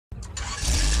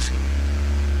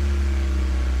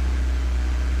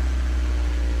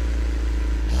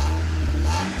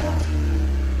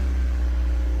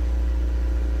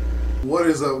What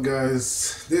is up,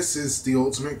 guys? This is the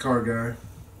Ultimate Car Guy.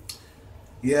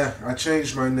 Yeah, I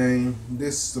changed my name.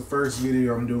 This is the first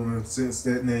video I'm doing since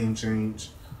that name change.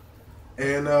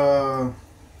 And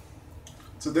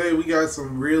today we got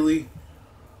some really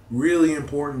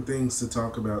important things to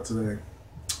talk about today.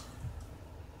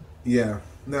 Yeah.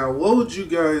 Now, what would you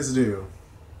guys do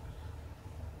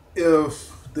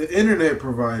if the internet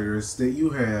providers that you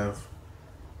have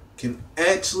can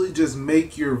actually just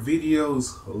make your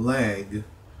videos lag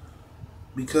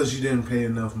because you didn't pay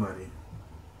enough money?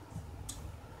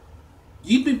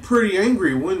 You'd be pretty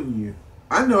angry, wouldn't you?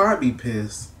 I know I'd be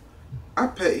pissed. I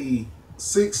pay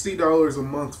 $60 a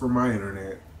month for my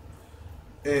internet,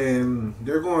 and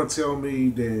they're going to tell me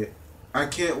that I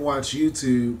can't watch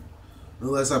YouTube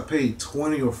unless I pay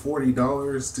 $20 or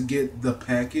 $40 to get the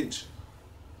package.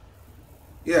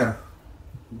 Yeah,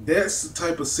 that's the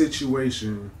type of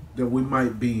situation that we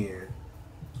might be in.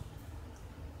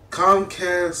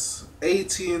 Comcast,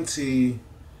 AT&T,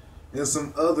 and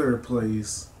some other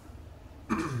place,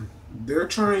 they're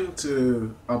trying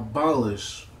to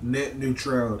abolish net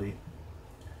neutrality.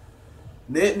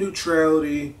 Net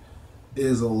neutrality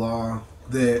is a law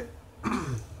that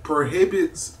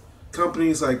prohibits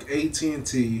companies like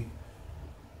AT&T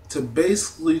to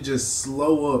basically just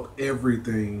slow up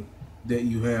everything that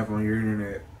you have on your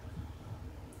internet.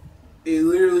 It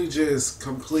literally just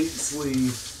completely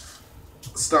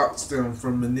stops them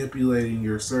from manipulating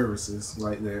your services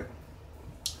like that.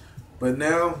 But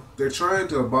now they're trying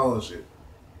to abolish it.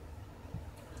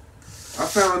 I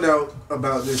found out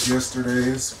about this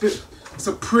yesterday. It's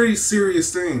a pretty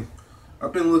serious thing.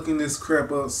 I've been looking this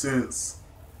crap up since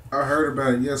I heard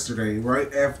about it yesterday,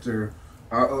 right after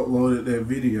I uploaded that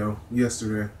video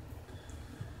yesterday.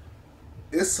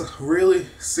 It's a really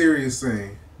serious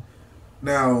thing.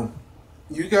 Now,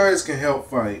 you guys can help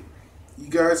fight. You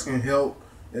guys can help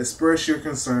express your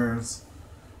concerns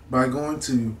by going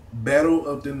to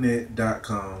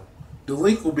battleofthenet.com. The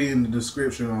link will be in the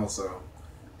description also.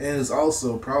 And it's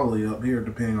also probably up here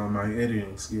depending on my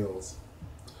editing skills.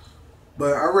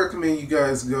 But I recommend you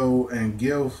guys go and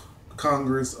give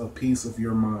Congress a piece of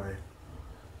your mind.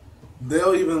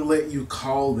 They'll even let you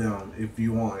call them if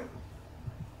you want.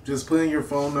 Just put in your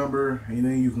phone number and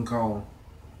then you can call them.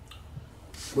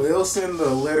 But they'll send a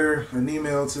letter, an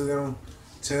email to them,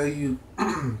 telling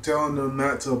them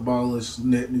not to abolish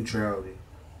net neutrality.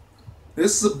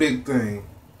 This is a big thing.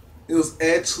 It was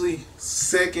actually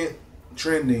second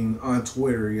trending on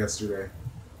Twitter yesterday.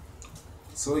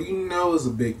 So you know it's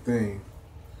a big thing.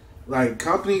 Like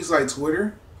companies like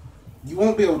Twitter, you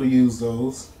won't be able to use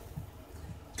those.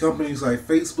 Companies like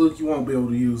Facebook, you won't be able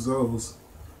to use those.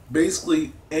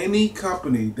 Basically, any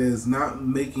company that is not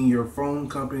making your phone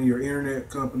company, your internet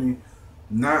company,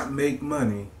 not make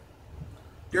money,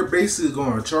 they're basically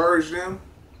going to charge them.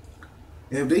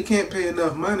 And if they can't pay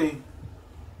enough money,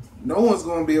 no one's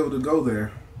going to be able to go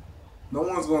there. No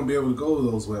one's going to be able to go to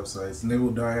those websites, and they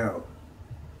will die out.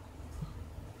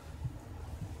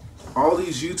 All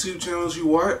these YouTube channels you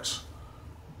watch,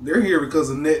 they're here because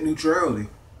of net neutrality.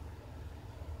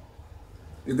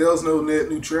 If there was no net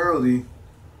neutrality,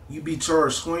 you'd be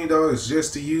charged $20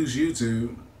 just to use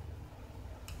YouTube.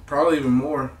 Probably even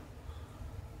more.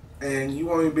 And you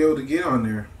won't even be able to get on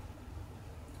there.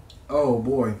 Oh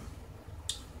boy.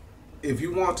 If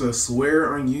you want to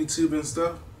swear on YouTube and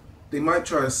stuff, they might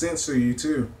try to censor you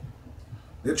too.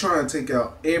 They're trying to take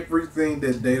out everything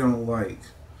that they don't like.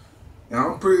 And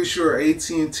I'm pretty sure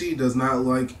AT&T does not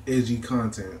like edgy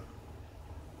content.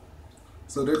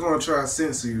 So they're going to try to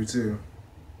censor you too.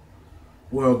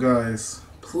 Well, guys,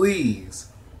 please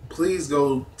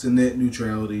go to net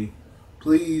neutrality.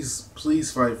 Please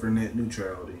fight for net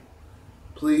neutrality.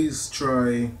 Please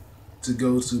try to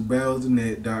go to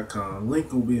battleofthenet.com.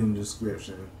 Link will be in the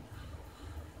description.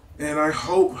 And I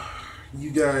hope you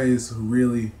guys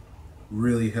really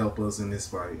help us in this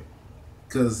fight.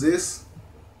 Because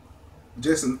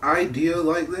just an idea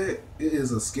like that, it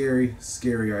is a scary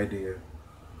idea.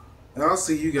 And I'll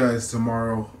see you guys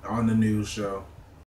tomorrow on the news show.